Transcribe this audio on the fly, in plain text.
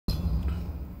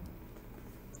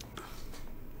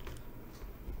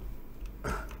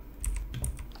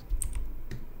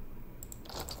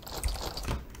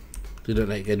Tu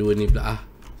nak naikkan dua ni pula ah.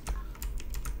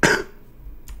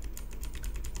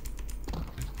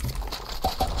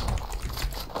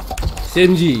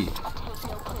 SMG.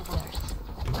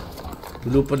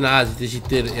 Dulu pernah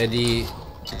cerita-cerita nak jadi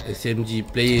SMG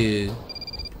player.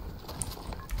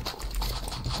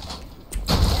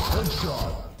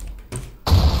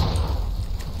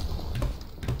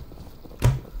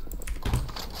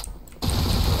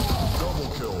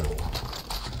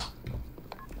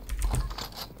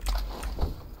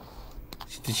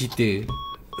 Cerita-cerita.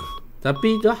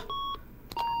 Tapi tu lah.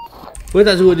 Kau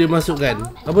tak suruh dia masukkan.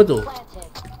 Apa tu?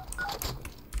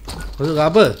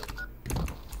 Masukkan apa?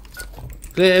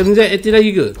 Ke MZ aktif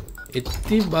lagi ke?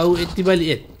 Aktif baru aktif balik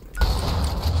kan?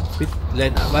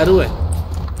 Line up baru kan?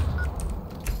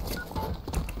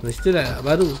 Mesti line up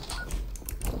baru.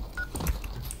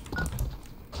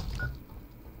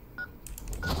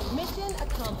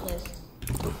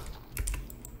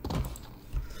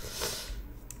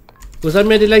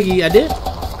 Kusami ada lagi? Ada?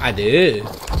 Ada.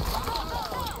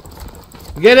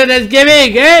 Get it, that's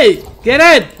gaming! Hey! Get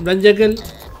it! Belanja girl.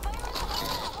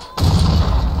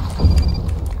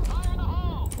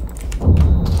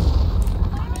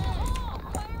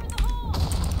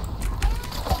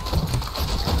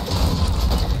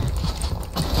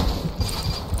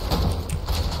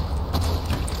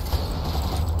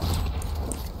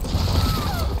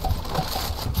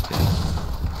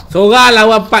 Seorang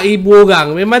lawan 4,000 orang.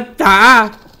 Memang tak lah.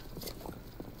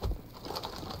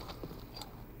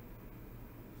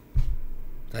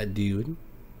 Tadi pun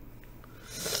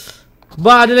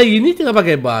bar ada lagi ni. Tengah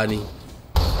pakai bar ni.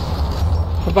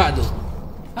 Nampak tu.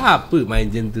 Apa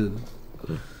main macam tu?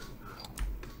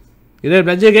 Karen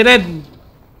belanja Karen.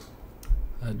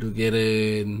 Aduh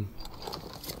Karen.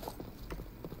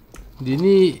 Dia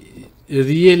ni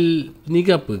real ni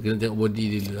ke apa? Kena tengok body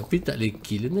dia dulu. Tapi tak boleh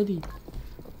kill tadi.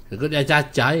 Kau dia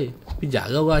cacah Tapi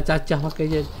jarang orang cacah pakai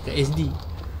je kat SD.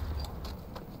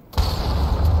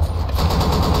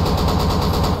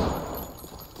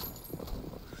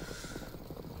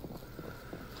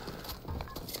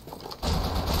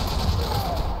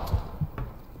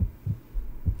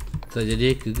 Saya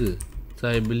jadi hacker ke?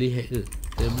 Saya beli hack ke?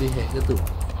 Saya beli hack ke tu?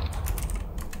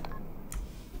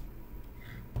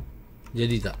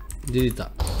 Jadi tak? Jadi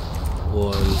tak?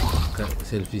 Wall kat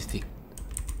selfie stick.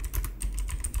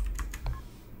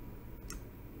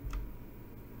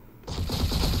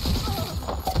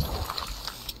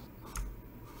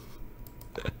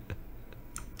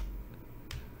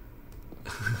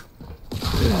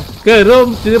 Ke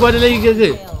Rom, tidak ada lagi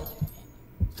ke?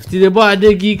 Tidak ada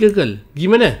gi ke? Gi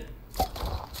mana?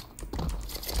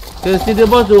 Ke tidak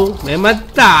bos tu? Memang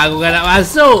tak aku kan nak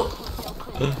masuk.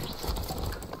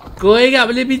 Kau ingat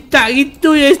boleh minta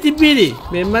gitu ya STP ni?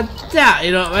 Memang tak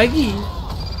dia nak bagi.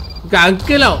 Bukan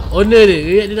uncle tau, owner dia.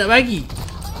 Dia ingat dia nak bagi.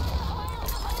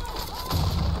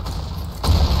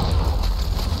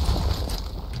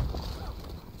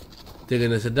 Kita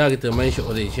kena sedar kita main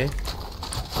short range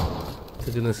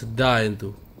Kita kena sedar yang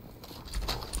tu.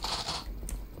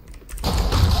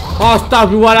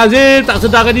 Astagfirullahaladzim, tak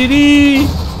sedarkan diri.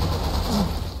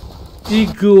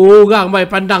 3 orang main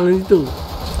pandang itu.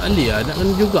 Tak boleh lah, nak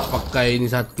kena juga pakai ni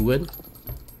satu kan.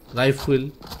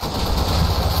 Rifle.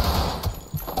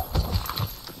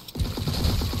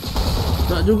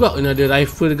 Nak juga kena ada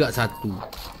rifle dekat satu.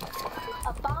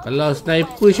 Kalau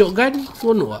sniper shotgun,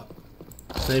 seronok tak?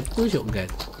 Sniper shotgun.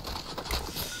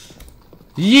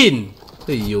 Yin.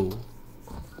 Yo.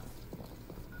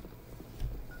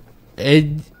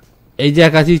 Eja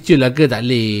kasih cul lah ke tak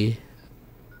boleh?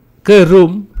 Ke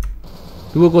room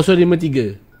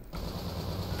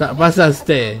 2053 tak pasang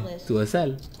stair. Tu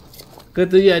asal. Ke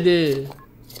tu je ada.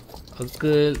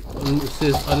 Ke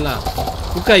search on lah.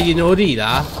 Bukan Yinori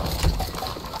lah.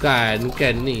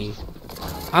 Bukan ni.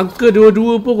 Angka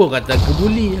 22 pun kau kata aku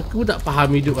bully. Aku tak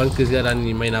faham hidup angka sekarang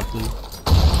ni main apa.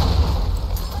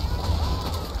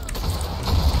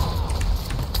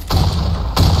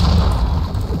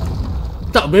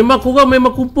 Tak, memang korang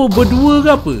memang kumpul berdua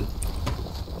ke apa?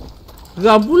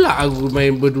 Geram pula aku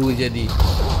main berdua jadi.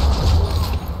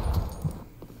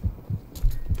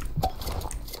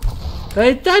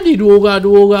 Tadi dua orang.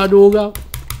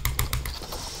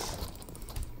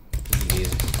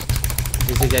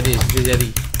 Bisa jadi.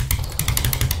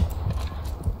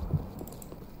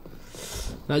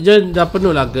 Nak join dah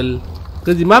penuh lah girl.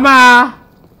 Kerja mama.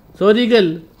 Sorry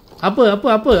girl. Apa?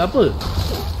 Apa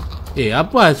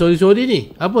sorry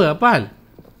ni? Apa hal?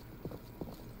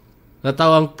 Dah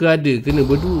tahu angka ada, kena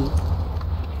berdua.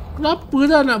 Kenapa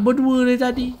tak nak berdua dari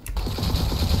tadi?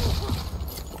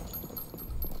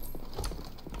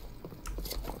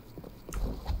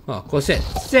 Ha, kau set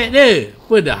dia.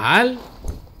 Padahal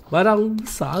barang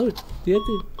besar kot dia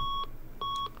kata.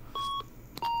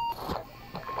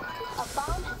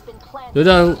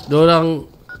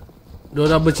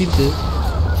 Diorang bercinta.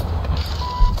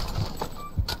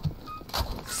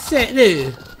 Set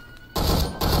dia.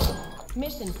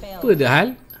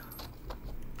 Padahal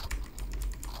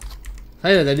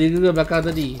saya tadi ke belakang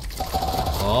tadi.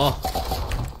 Oh,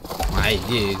 main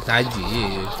je, saja je.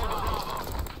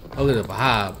 Kau kena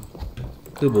faham.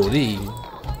 Ke boring.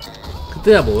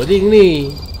 Kita dah boring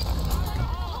ni.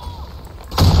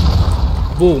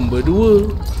 Bom berdua.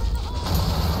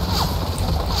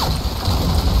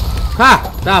 Ha,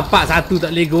 dapat satu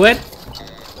tak lego kan?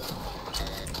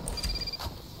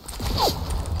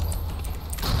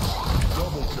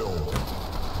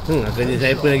 Akhirnya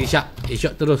saya pun lagi sharp.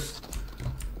 Shot terus.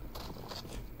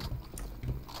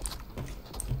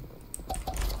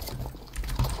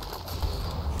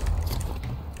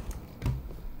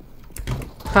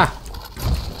 Ha.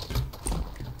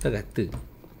 Saya kata,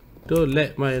 don't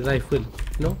let my rifle,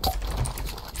 no?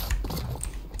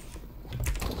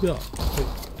 Ya.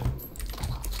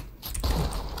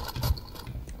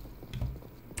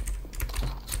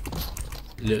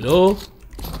 Look low.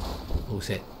 Oh,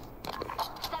 set.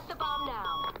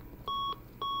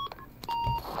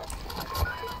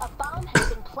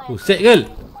 Oh, set girl.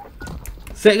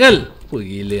 Set girl. Apa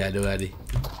gila ada orang ni.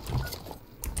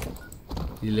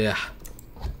 Gila lah.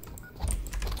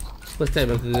 First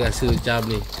time aku rasa macam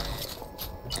ni.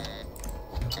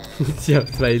 Siap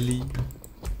Smiley.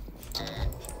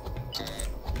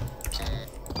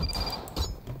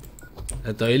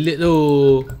 Toilet tu.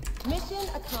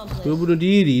 Dia bunuh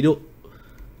diri duk.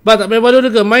 Ba tak main baru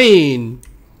ke main.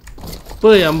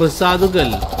 Apa yang besar tu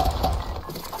girl?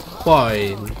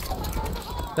 Point.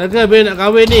 Takkan bila nak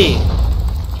kahwin ni?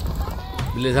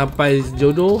 Bila sampai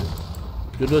jodoh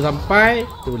sampai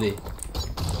tu boleh.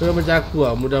 Kau macam aku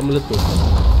lah, mudah meletup.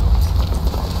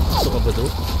 Untuk apa tu?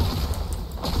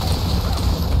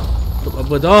 Untuk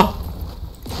apa tu?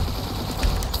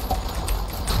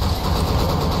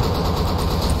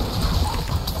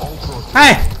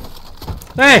 Hai!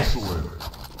 Hai!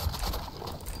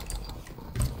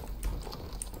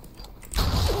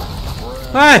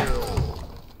 Hai!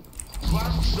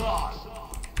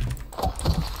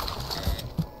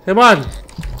 Come on!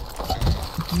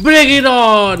 Bring it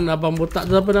on! Abang botak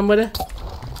tu apa nama dia?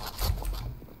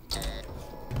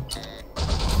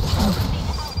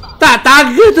 Tak,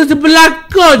 tangga tu sebelah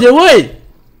kau je woi!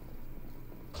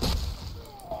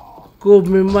 Kau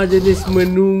memang jenis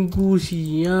menunggu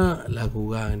siap lah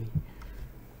korang ni.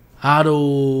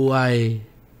 Aduh, wai.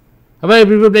 Apa yang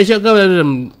prefer Blackshot ke?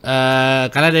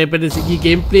 Kalau daripada segi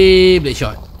gameplay,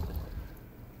 Blackshot.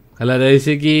 Kalau dari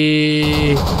segi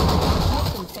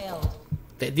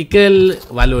tactical,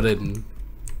 Valorant.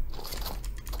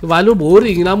 Valorant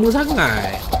boring, lama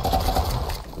sangat.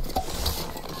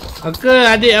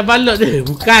 Maka adik Abang Lot dia?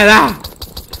 Bukanlah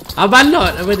Abang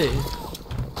Lot apa dia?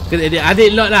 Kena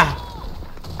adik Lot lah.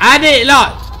 Adik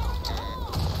Lot.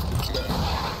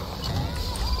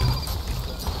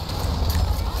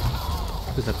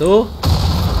 Itu satu.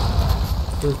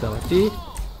 Itu dah mati.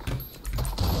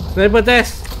 Sniper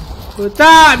test.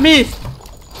 Tak, miss.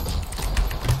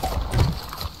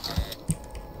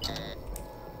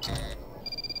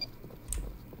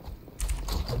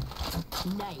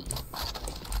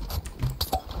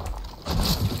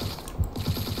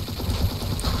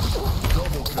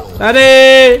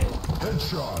 Tarik.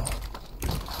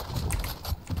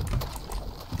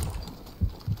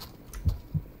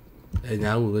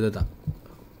 Nyawa ke tak?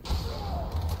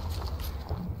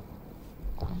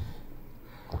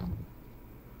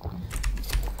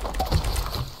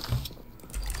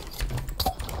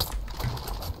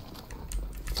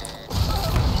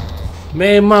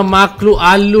 Memang makhluk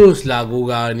halus lah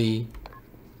korang ni.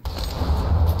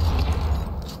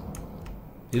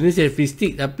 Dia ni selfie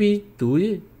stick tapi tu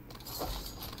je.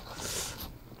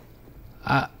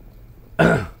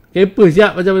 Kepa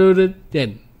siap macam mana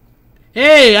kan?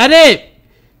 Hey adik!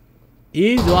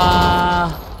 Izwa.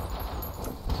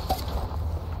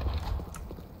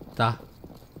 Tak.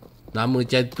 Nama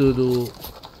macam tu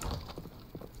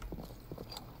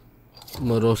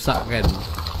merosakkan.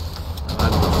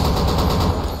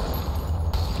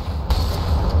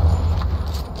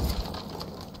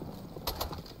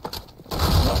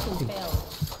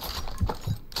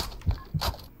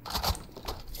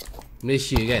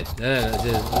 Malaysia kan?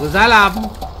 Salam.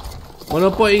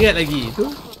 Monopod ingat lagi tu?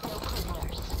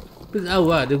 Aku tahu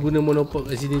lah dia guna monopod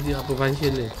kat sini tu apa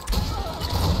function dia.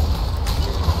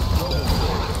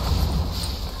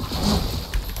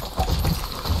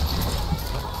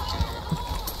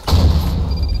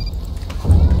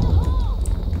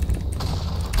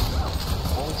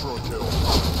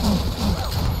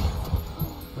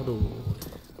 Aduh.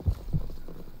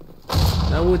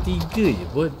 Nama 3 je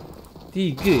pun.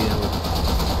 3 je nama.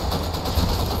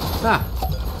 Dah.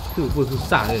 Tu pun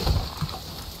susah ke?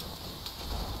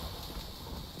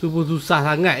 Tu pun susah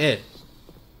sangat ke?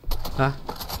 Ha?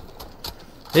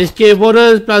 SK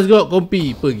Forest plus God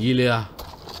kompi. Pergilah lah.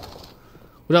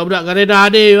 Budak-budak Kanada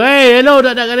hadir. Hey, hello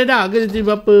budak-budak Kanada. Kita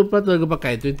berapa peratus aku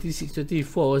pakai? 26,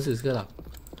 24 rasa sekarang.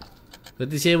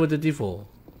 37,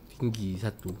 34. Tinggi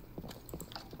satu.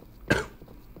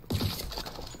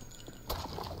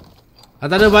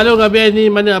 Tak ada balon dengan BS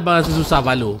ni. Mana abang rasa susah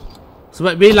balon?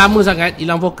 Sebab BS lama sangat.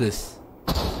 Hilang fokus.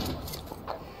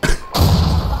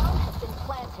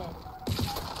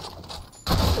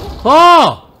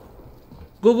 Oh!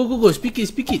 Go. Speak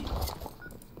it.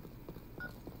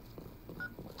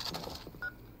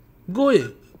 Go je.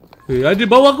 Ada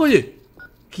bawah aku je.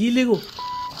 Gila kau.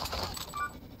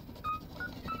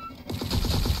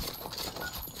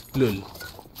 Lol.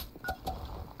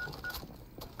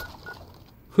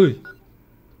 Hui.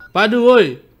 Padu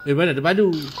oi. Mana ada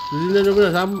padu? Mana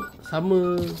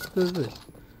sama ke?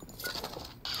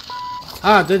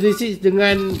 26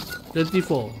 dengan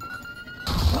 24.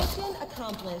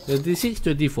 26,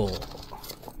 24.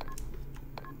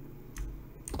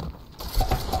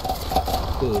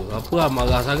 Apa lah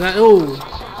marah sangat tu?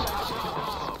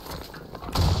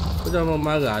 Kau jangan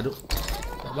marah tu.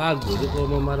 Tak bagus tu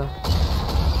kau marah.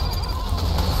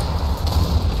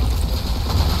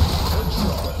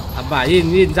 Sabar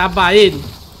Yin, sabar Yin.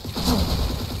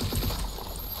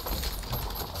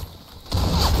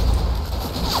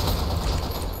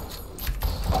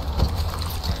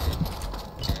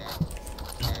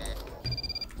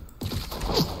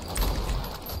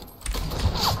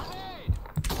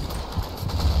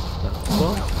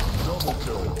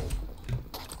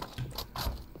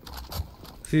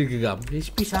 Sini geram.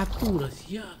 HP 1 dah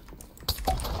siap.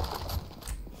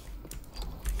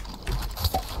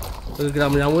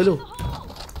 Geram nyawa tu.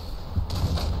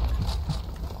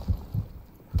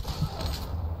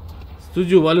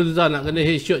 Setuju balu tu nak kena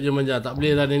headshot je manja. Tak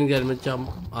boleh running gun macam.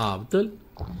 Betul.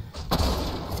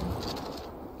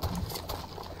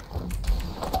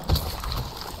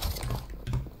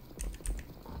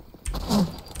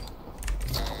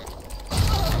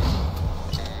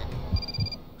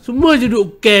 Semua je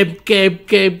duduk camp.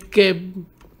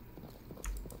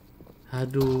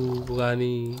 Aduh, korang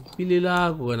ni.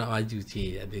 Pilihlah korang nak maju.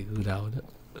 Cik, ada gurau tak.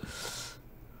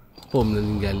 Pom nak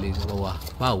tinggalin kat bawah.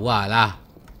 Bawah lah.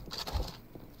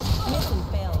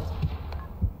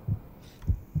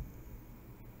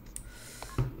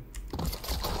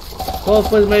 Kau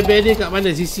first main bed ni kat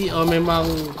mana? Sisi or memang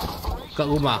kat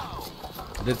rumah?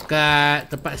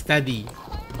 Dekat tempat study.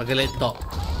 Pakai laptop.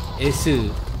 Acer.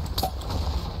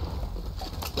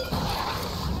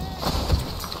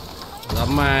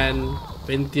 Raman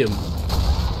Pentium.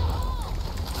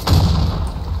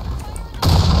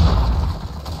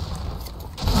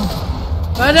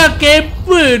 Ada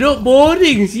camper duk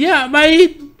boring siap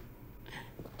main.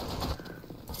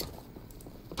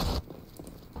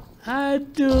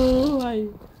 Aduh.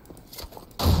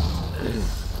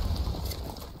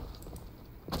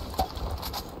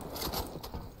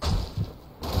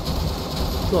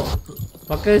 Kok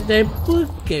pakai sniper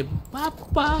camp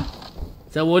apa?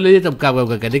 Saya bola je tak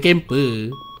bukan dia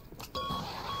camper.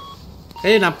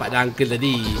 Saya nampak dah uncle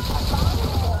tadi.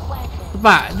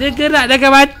 Nampak dia gerak dah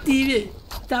akan mati dia.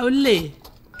 Tak boleh.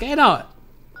 Cannot.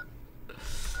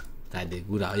 Tak ada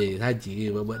gurau je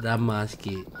saja buat drama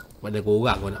sikit. Pada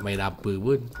korang kau nak main apa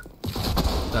pun.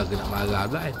 Tak kena marah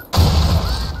pula kan.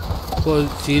 Kau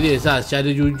serius lah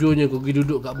secara jujurnya kau pergi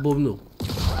duduk kat bom tu.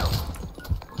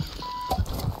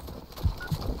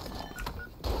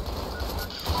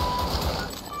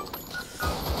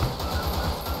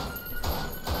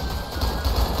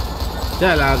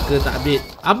 Sial lah ke tak update.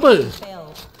 Apa?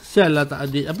 Sial lah tak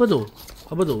update. Apa tu?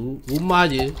 Rumah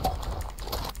je.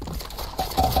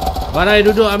 Barai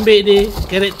duduk ambil ni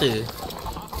karakter.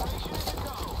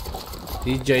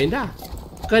 Rejoin dah.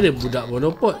 Kan ada budak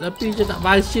monopod. Tapi macam tak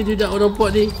bahasa budak monopod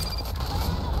ni.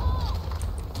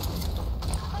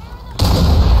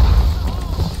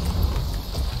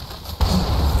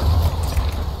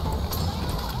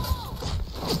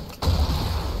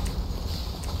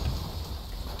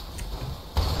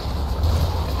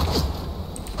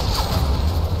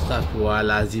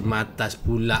 Lazim atas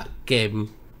pula camp.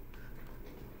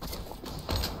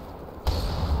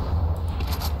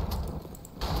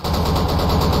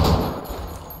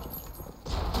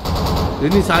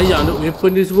 Ini sayang duk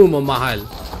weapon ni semua mahal.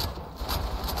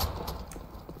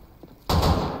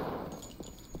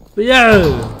 Ya.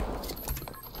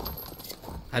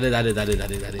 Ada.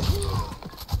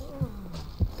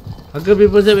 Maka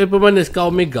paper set paper mana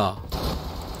sekarang Omega.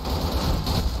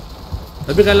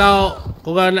 Tapi kalau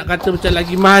korang nak kata macam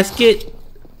lagi mahal sikit,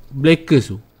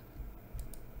 Blackers tu.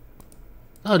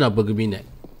 Tahu nak apa keminat.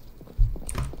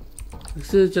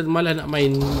 Rasa macam malas nak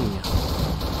main ni.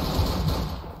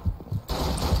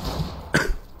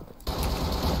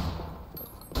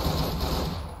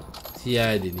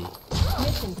 Kesian dia ni.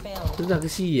 Dah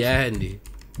kesian dia.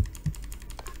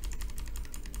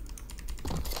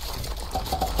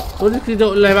 Oh, dia kena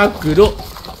duduk live bangka duk.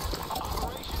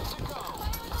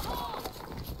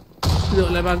 Duduk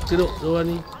live bangka duk diorang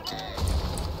ni.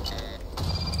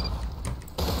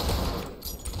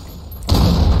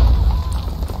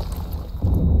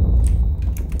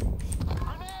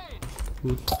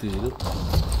 Buta duk.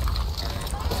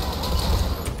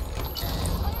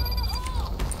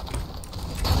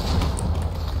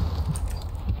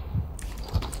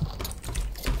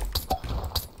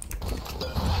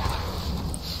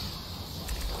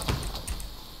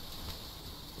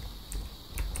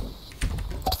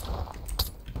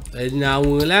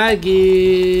 Nyawa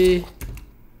lagi.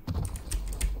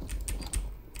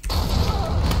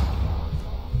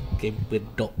 Camper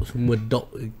dog. Semua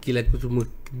dog. Kill aku semua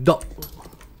dog.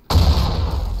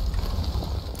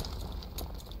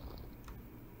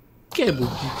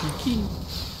 Kiki.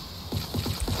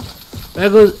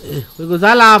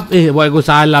 Waalaikumsalam.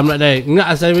 Waalaikumsalam nak dah. Ingat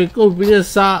Assalamualaikum punya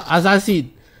Assassin.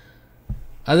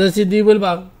 Assassin Devil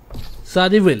bang.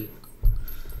 Devil.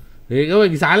 Kau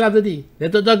bagi salam tadi.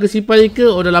 Datuk tuan kesimpan ke?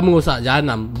 Oh dah lama rosak.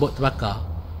 Jahanam. Bot terbakar.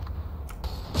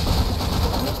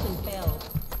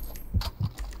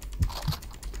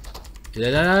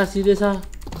 Dah serius lah.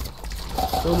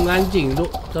 Kau menganjing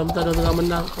duk. Tuan-tuan dah tengah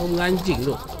menang. Kau menganjing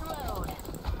duk.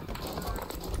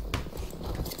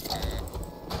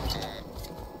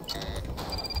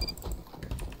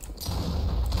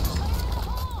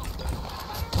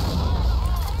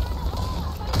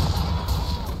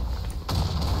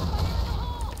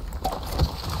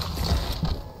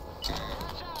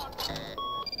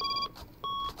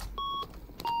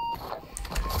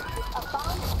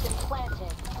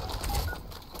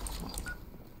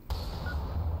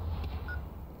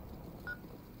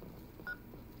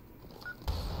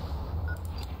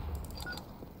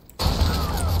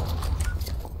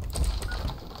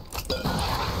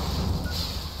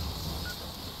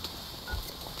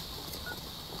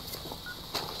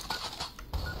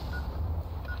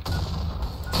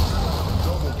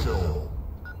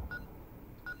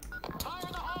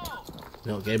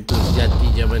 Tengok camper sejati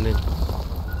macam mana.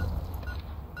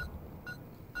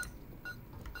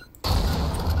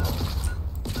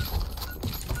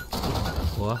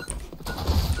 Wah.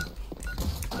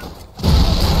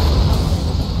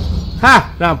 Ha!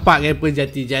 Nampak camper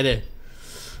sejati macam mana.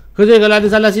 Kau tengok kalau ada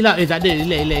salah silap. Tak ada.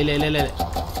 Relax.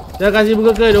 Jangan kasih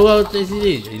muka ke. Diorang tak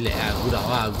sini. Relax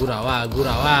lah. Gurau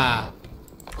lah.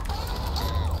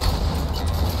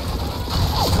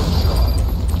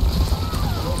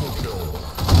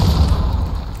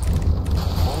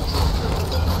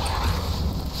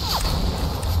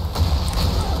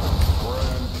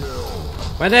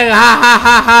 Mana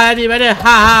ha tadi, mana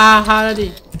ha tadi.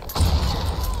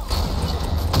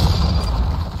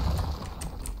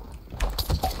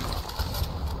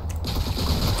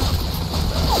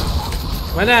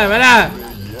 Mana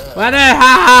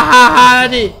ha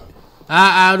tadi.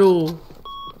 Aduh.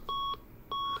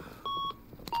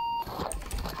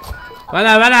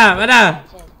 Mana.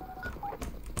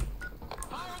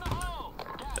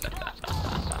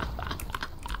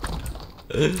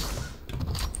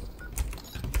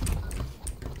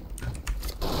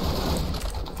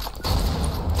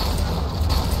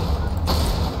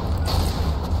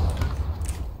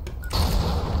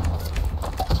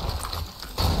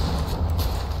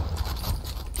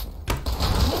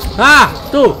 Ha,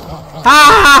 tu. Ha.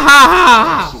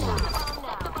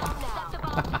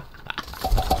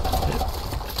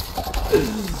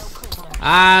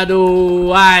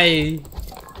 Aduh, why?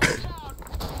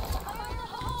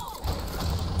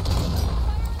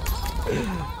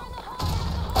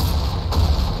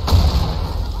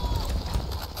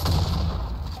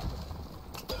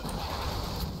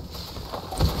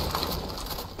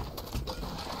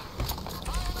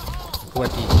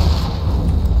 Mati.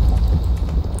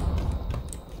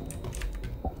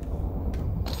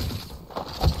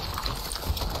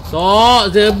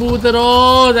 Sok, zebu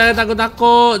terus. Jangan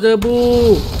takut-takut.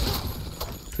 Zebu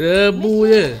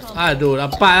je. Aduh,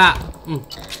 nampak tak?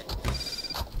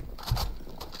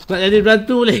 Nak jadi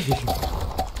berantu boleh.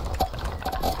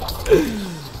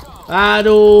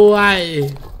 Aduh,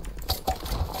 hai.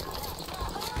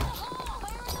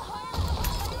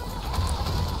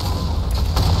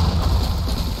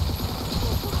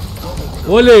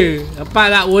 Boleh. Nampak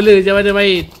tak bola macam mana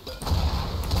main?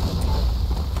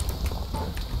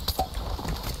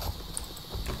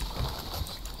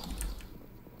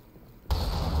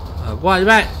 Kuat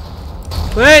cepat.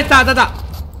 Weh, tak.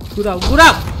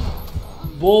 Kurang.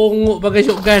 Bongok pakai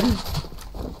shotgun.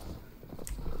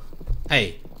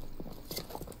 Hai.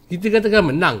 Kita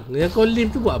katakan menang. Yang kau leave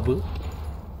tu buat apa?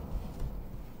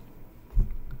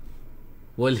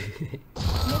 Boleh.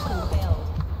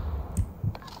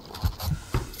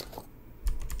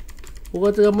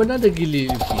 Orang tengah menang dah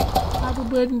gila Luffy. Apa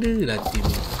benda lah tim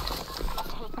ni?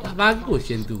 Tak bagus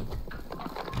macam tu.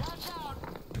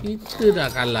 Kita dah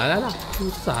kalah lah.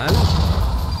 Susah lah.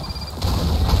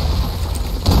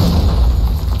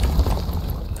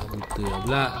 Alah buta lah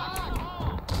pula.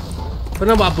 Kau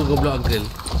nak buat apa kau pula uncle?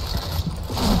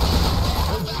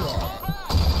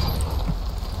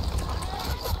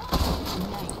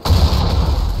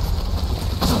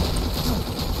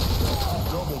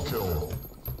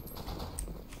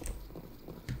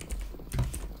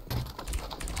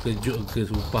 Kejut ke?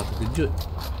 Sumpah terkejut.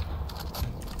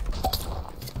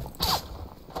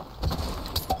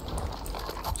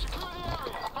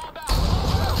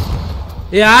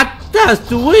 Atas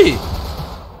tu weh.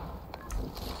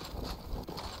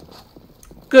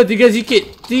 Ke tinggal sikit.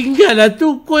 Tinggal lah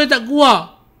tu. Kau yang tak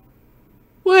keluar.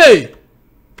 Weh.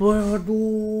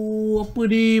 Aduh. Apa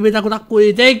ni? Main takut-takut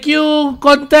ni. Thank you.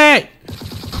 Contact.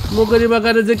 Semoga dia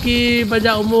makan rezeki.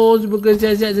 Panjang umur. Semoga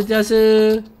sihat-sihat sentiasa.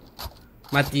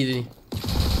 Mati dia ni.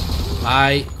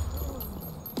 Baik.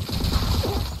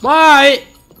 Baik.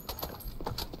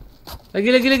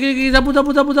 Lagi. Sapu.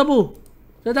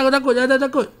 Jangan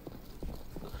takut.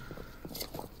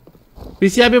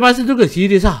 PC habis masa tu ke?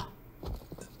 Serius lah.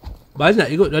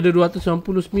 Banyak ikut. Ada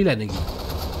 299 lagi.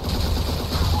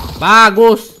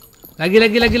 Bagus. Lagi.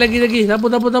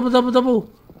 Sapu.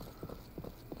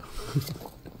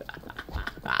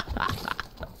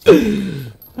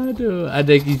 Aduh.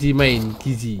 Ada Kizi main.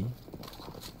 Kizi.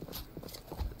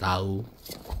 Tahu.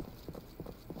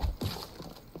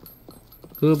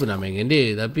 Aku pernah main dengan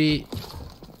dia. Tapi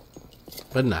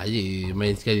pernah je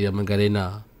main sekali dalam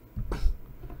Garena.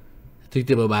 Itu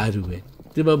kita baru kan.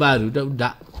 Kita baru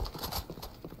budak.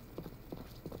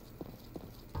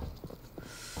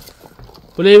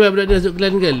 Boleh invite budak dia masuk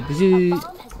clan girl. Mesti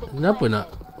kenapa nak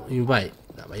invite?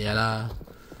 Tak payahlah.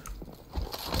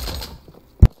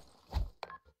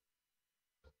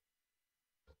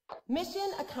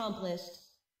 Mission accomplished.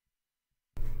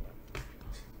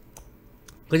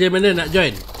 Kerja mana nak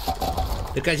join?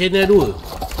 Dekat channel 2.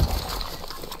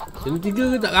 Channel 3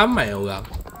 ke tak ramai orang?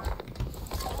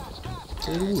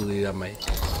 Channel 2 ke ramai?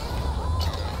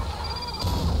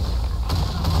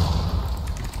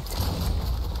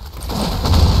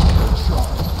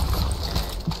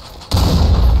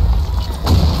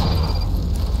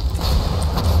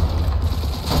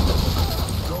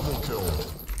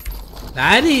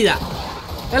 Lari tak?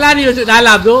 Kan lari masuk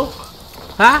dalam tu?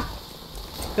 Ha?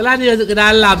 Kan lari masuk ke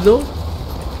dalam tu?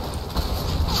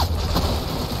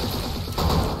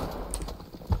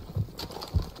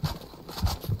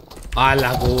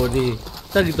 Alah kau ni.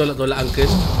 Tak kita tolak-tolak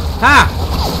uncle. Ha?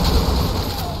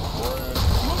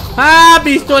 Ha,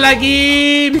 pistol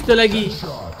lagi.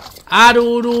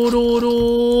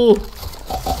 Aduh.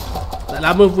 Tak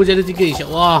lama pun jadi 3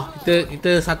 insya-Allah.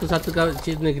 Kita satu-satu kau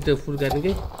channel kita fullkan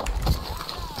okey.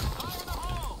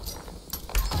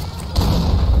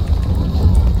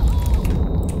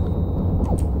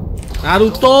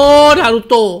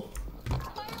 Naruto.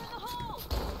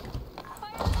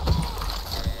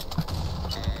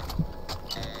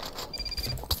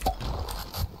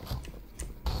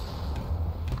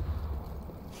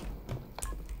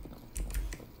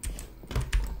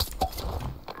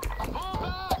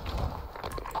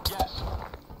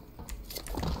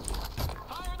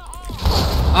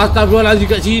 Astagfirullahaladzim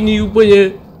kat sini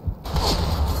rupanya.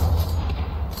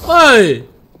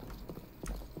 Oi.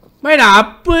 Main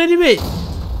apa ni mate?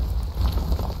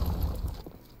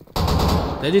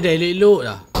 Tadi dah elok-elok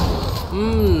dah.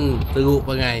 Teruk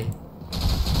perangai.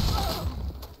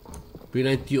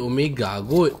 P90 Omega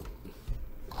kot.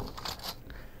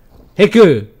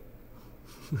 Hacker.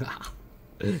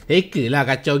 Hacker lah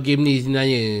kacau game ni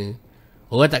sebenarnya.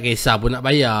 Orang tak kisah pun nak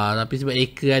bayar. Tapi sebab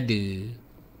hacker ada.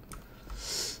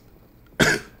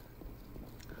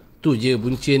 Tu je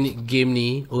punca ni game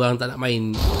ni. Orang tak nak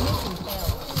main.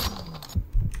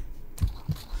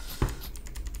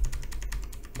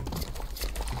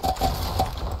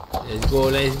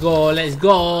 Let's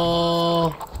go.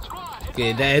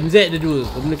 Okay, dah MZ dah 2.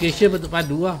 Communication patut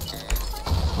padu lah.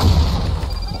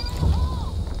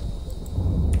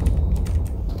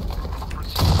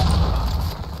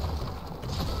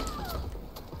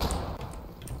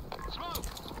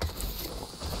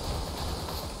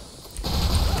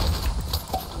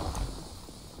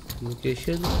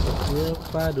 Location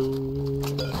padu.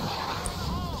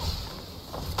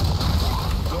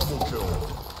 Double kill.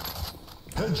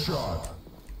 Headshot.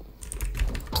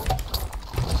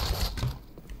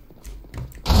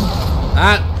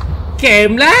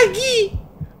 Camp lagi.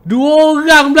 2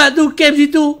 orang pula tu camp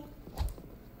situ.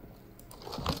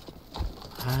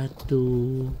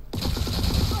 Aduh.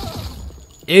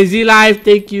 Easy life,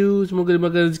 thank you. Semoga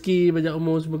dimakan rezeki, banyak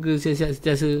umur, semoga sihat-sihat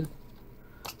sentiasa.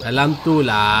 Dalam tu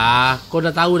lah. Kau dah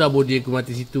tahu dah body aku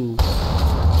mati situ.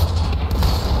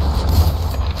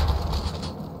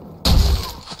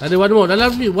 Ada one more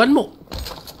dalam ni, one more.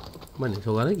 Mana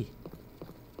seorang lagi?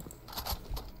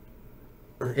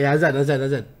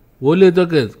 Azan. Bola tu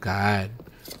ke? Kan.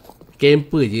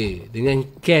 Camper je. Dengan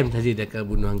camp saja dia akan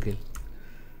bunuh uncle.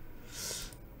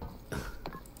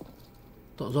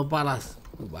 Tak so paras.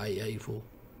 Baik lah info.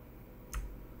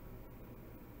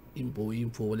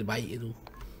 Info boleh baik tu.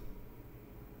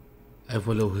 I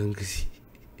follow hang ke si.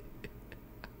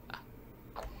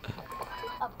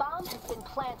 A bomb has been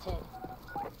planted.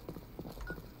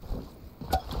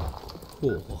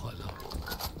 Oh, alah.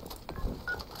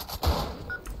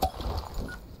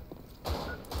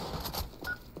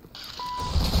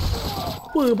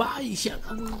 Apa baik siap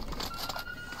kamu.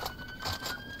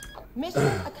 Mission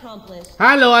accomplished.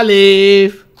 Halo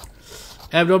Alif.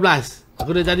 F12.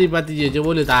 Aku dah tadi parti je. Jom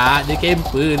boleh tak? Dia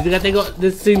camper. Dia tengah tengok The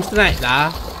Stream Strike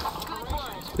lah.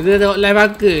 Dia tengah tengok live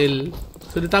uncle.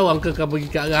 So dia tahu uncle akan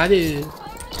pergi ke arah dia.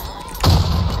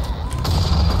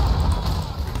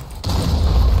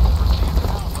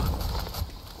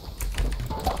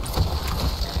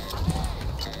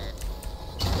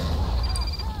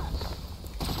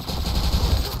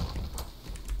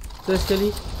 Terus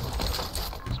sekali.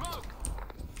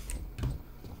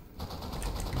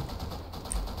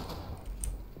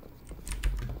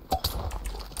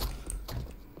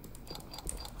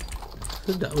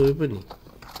 Sedap apa ni?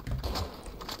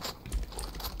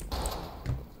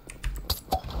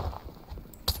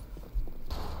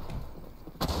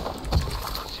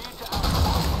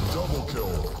 Double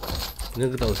kill. Ni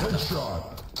aku tahu sedap. Headshot.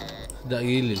 Sedap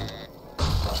gila.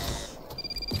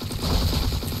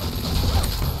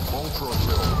 Ultra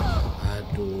kill.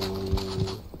 Aduh.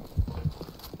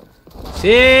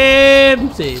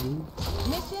 Same.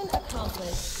 Mission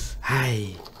accomplished.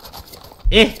 Hai.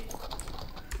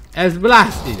 S11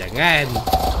 ni jangan.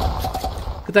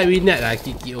 Aku tak minat lah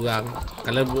kick orang.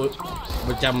 Kalau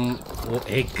macam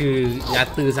hacker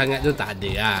nyata sangat tu tak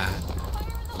ada lah.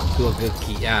 Tu aku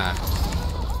kick lah.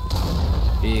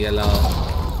 Tapi kalau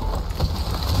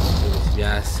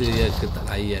biasa je aku tak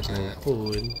layan sangat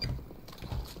pun.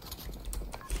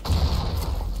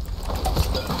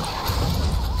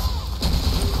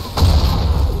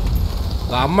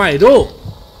 Ramai tu.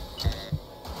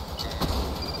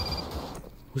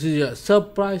 Mesti dia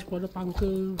surprise pada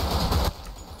pangkel.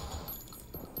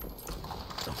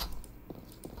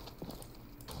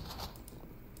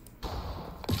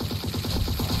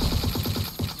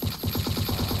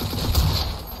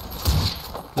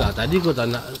 Lah tadi kau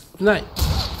tak nak snipe.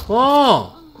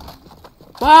 Oh.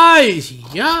 Baik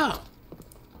siap.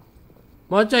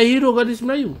 Macam hero gadis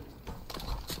Melayu.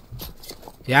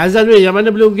 Ya Azan weh, yang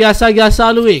mana belum biasa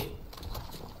lu weh.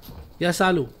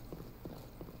 Biasa lu.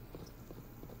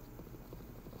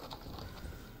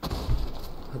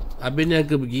 Habis ni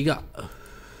aku pergi kak.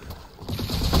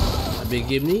 Habis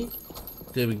game ni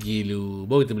kita pergi dulu.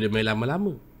 Baru kita boleh main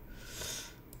lama-lama.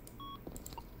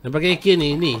 Dan pakai AK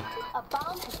ni. A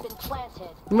bomb has been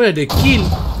planted. Mana ada kill?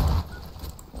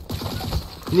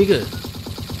 Ni ke?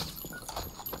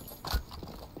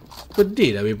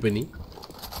 Pedih dah weapon ni.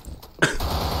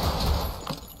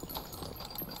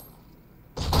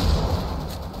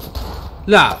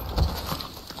 Lah.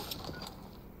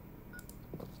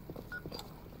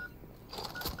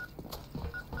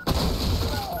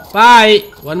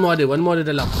 Baik. One more ada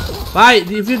dalam. Baik,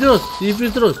 defuse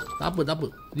terus. Tak apa.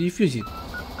 Defuse je.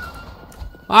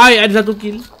 Baik, ada satu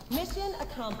kill. Mission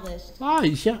accomplished.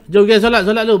 Baik, Syak. Jom guys, solat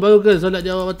dulu. Baru ke solat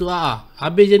jawab waktu.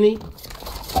 Habis je ni.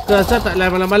 Aku rasa tak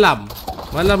live malam-malam.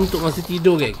 Malam untuk masa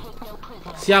tidur, geng.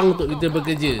 Siang untuk kita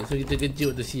bekerja. So, kita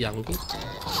kerja waktu siang, okay?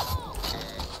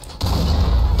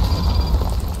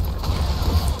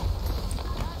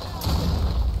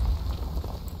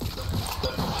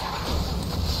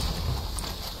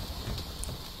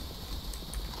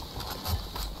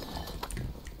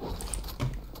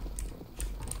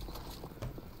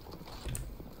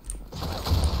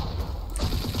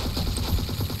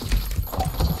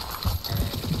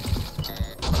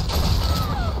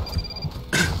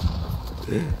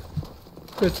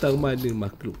 Tentang mana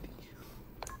makhluk ni?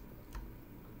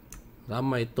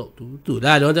 Ramai top tu. Tu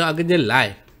dah diorang tengok kerja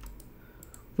live.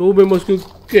 Tu memang suka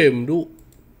camp tu.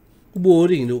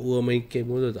 Boring tu orang main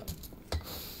camp, kau tahu tak?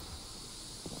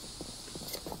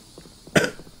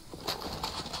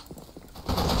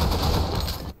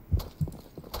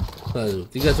 Lalu,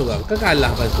 3 seorang. Kan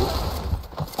kalah lepas tu.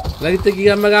 Kalau kita pergi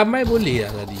ramai-ramai boleh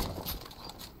lah tadi.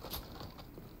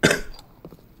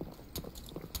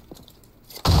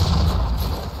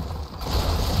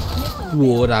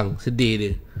 Dua orang, sedih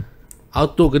dia.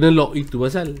 Auto kena lock itu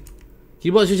pasal.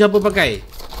 Keyboard switch apa pakai?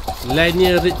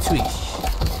 Linear red switch.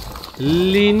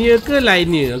 Linear ke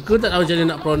linear? Aku tak tahu macam mana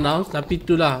nak pronounce. Tapi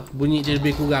itulah bunyi dia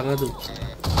lebih kurang lah tu.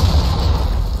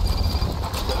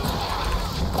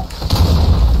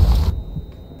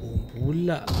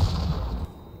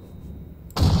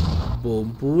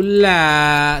 Bom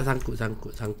pula. Sangkut.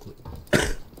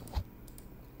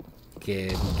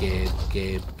 Kem.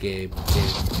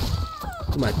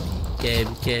 Mati.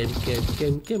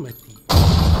 Kem mati.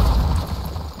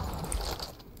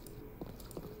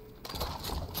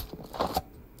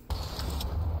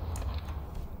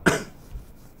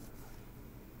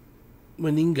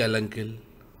 Meninggal uncle.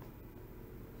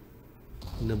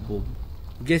 Kena bom.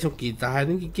 Gas okey,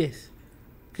 tahan lagi gas.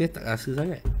 Gas tak rasa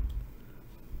sangat.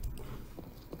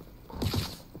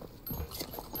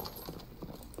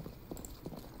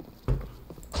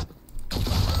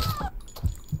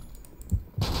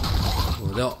 Oh,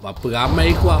 tengok berapa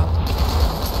ramai kuah.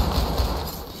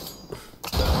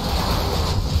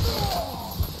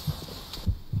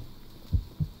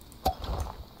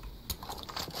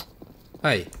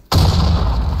 Hai.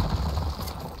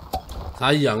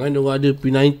 Sayang kan orang ada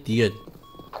P90 kan.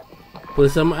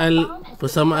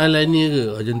 Persamaan lainnya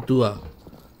ke? Macam tu lah.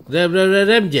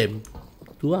 Rem jam.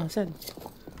 Tu lah San.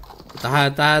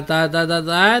 Tahan.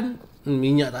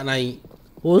 Minyak tak naik.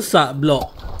 Rosak blok.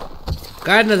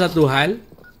 Kan ada satu hal.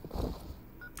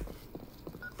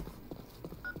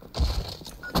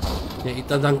 Yang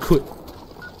hitam sangkut.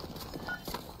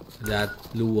 Dah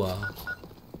luar.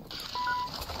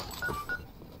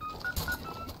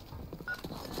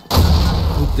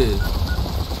 Puter.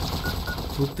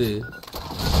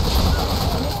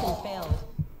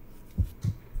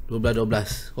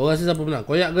 12. Kau rasa siapa menang?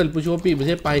 Koyak ke push kopi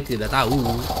bersepai ke? Dah tahu.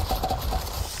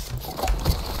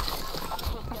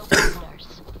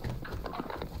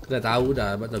 Dah tahu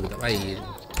dah. Sebab tu aku tak main.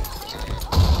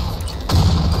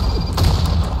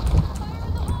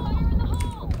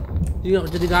 Tengok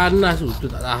jadi ganas tu. Tu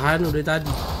tak tahan dari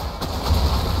tadi.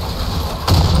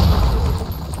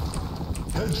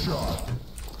 Headshot.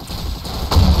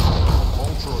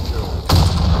 Ultra kill.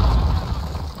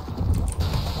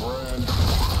 Grand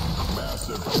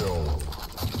massive kill.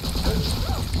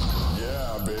 Headshot.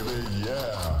 Yeah, baby,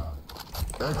 yeah.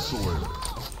 Excellent.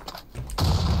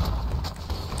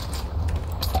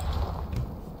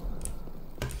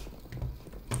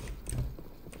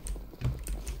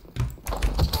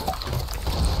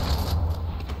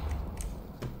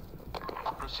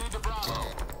 Proceed to Bravo.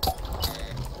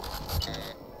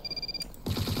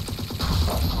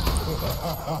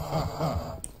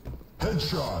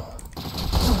 Headshot.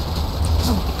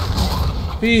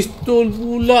 Pistol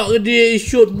pula ke dia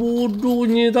shot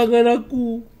bodohnya tangan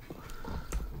aku.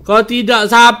 Kau tidak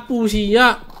sapu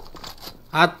siap.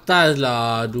 Atas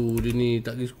lah. Aduh dia ni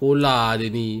tak pergi sekolah dia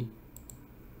ni.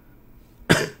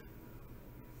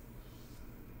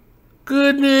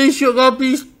 Kena shot kau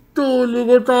pistol.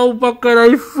 Kau tahu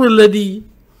pakai rifle tadi.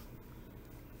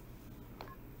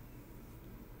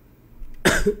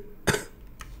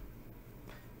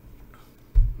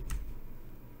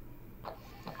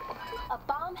 A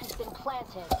bomb has been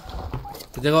planted.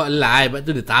 Aku tengok live, sebab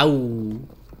tu dia tahu.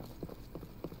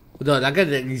 Betul, takkan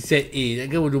nak pergi set A.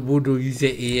 Takkan bodoh-bodoh pergi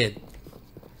set A kan.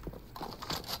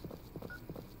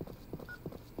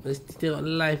 Mesti tengok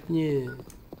live-nya.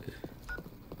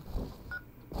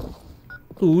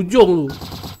 Tu hujung tu.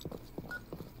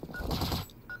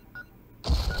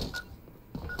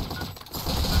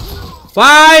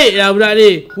 Baik lah budak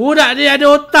ni. Budak ni ada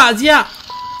otak siap.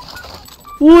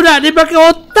 Budak ni pakai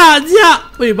otak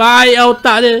siap. Baik lah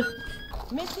otak dia.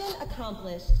 Mission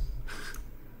accomplished.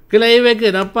 Kena event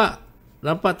ke?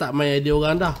 Nampak tak main idea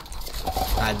orang dah?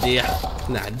 Tak ada lah.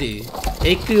 Nak ada.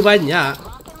 Hacker banyak.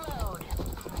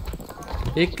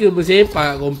 Hacker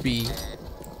bersepak kat kompi.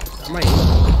 Tak main.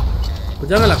 Kau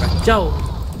janganlah kacau.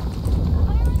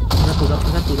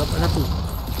 Dapat satu.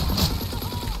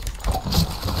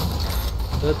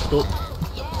 Tutup.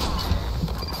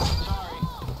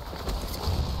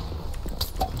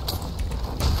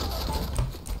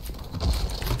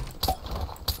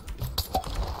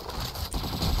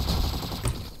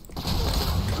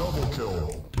 Double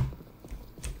kill.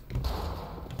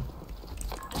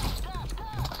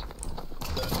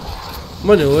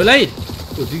 Mana orang lain?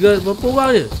 Oh, 3 berapa orang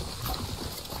je?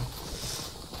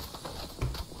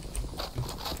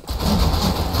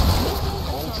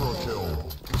 Ultra kill.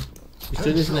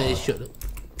 Pistol ni senang headshot tu.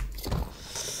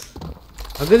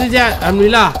 Aku sekejap.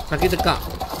 Alhamdulillah. Sakit tekak.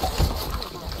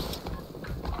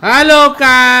 Halo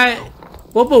Kai.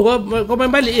 Popo, kau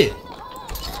main balik je?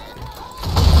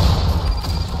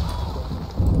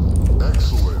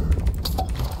 Excellent.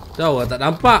 Tahu tak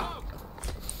nampak.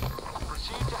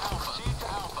 Proceed to Alpha.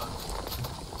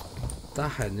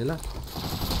 Tahan je lah.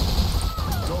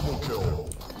 Double kill.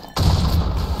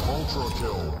 Ultra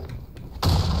kill.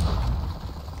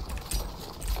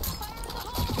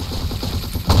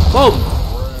 Boom.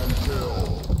 Grand kill.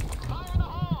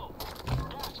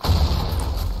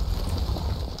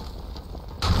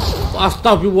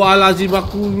 Astagfirullahalazim,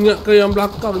 aku ingatkan yang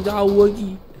belakang jauh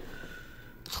lagi.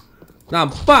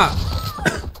 Nampak.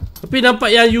 Tapi nampak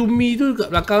yang Yumi tu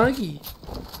kat belakang lagi.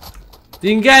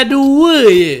 Tinggal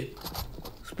 2 je.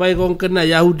 Supaya korang kenal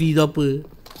Yahudi tu apa.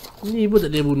 Ni pun tak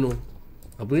boleh bunuh.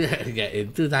 Apa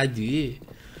itu saja je.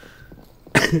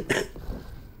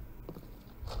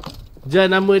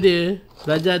 Jangan nama dia.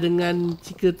 Belajar dengan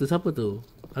Cika tu. Siapa tu?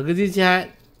 Agak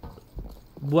sihat.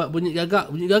 Buat bunyi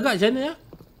gagak. Bunyi gagak macam mana ya?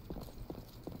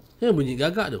 Ya bunyi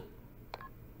gagak tu.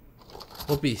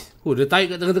 Opis. Oh dia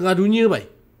tarik kat tengah-tengah dunia bai.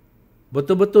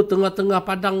 Betul-betul tengah-tengah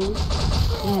padang.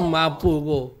 Apa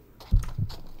kau?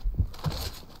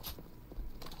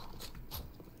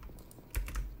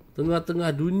 Tengah-tengah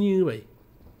dunia bai.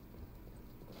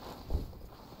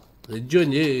 Terjun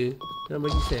je. Jangan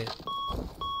bagi set.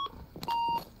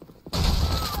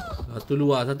 Satu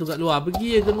luar, satu kat luar.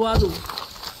 Pergi je ke luar tu.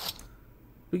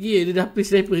 Pergi je, dia dah habis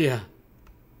sniper lah.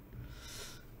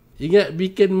 Ingat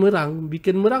bikin merang.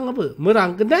 Bikin merang apa?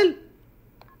 Merang kenal?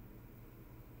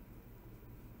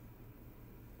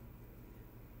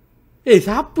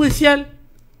 Siapa sial?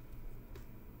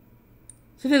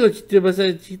 Saya kau cerita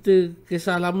pasal cerita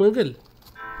kisah lama ke?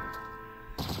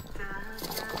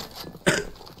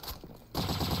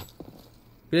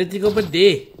 Nanti kau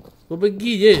pedih. Kau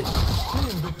pergi je.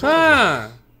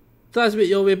 Transmit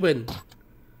your weapon.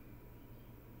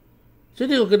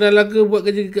 Jadi kau kenal laga buat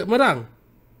kerja kat Merang?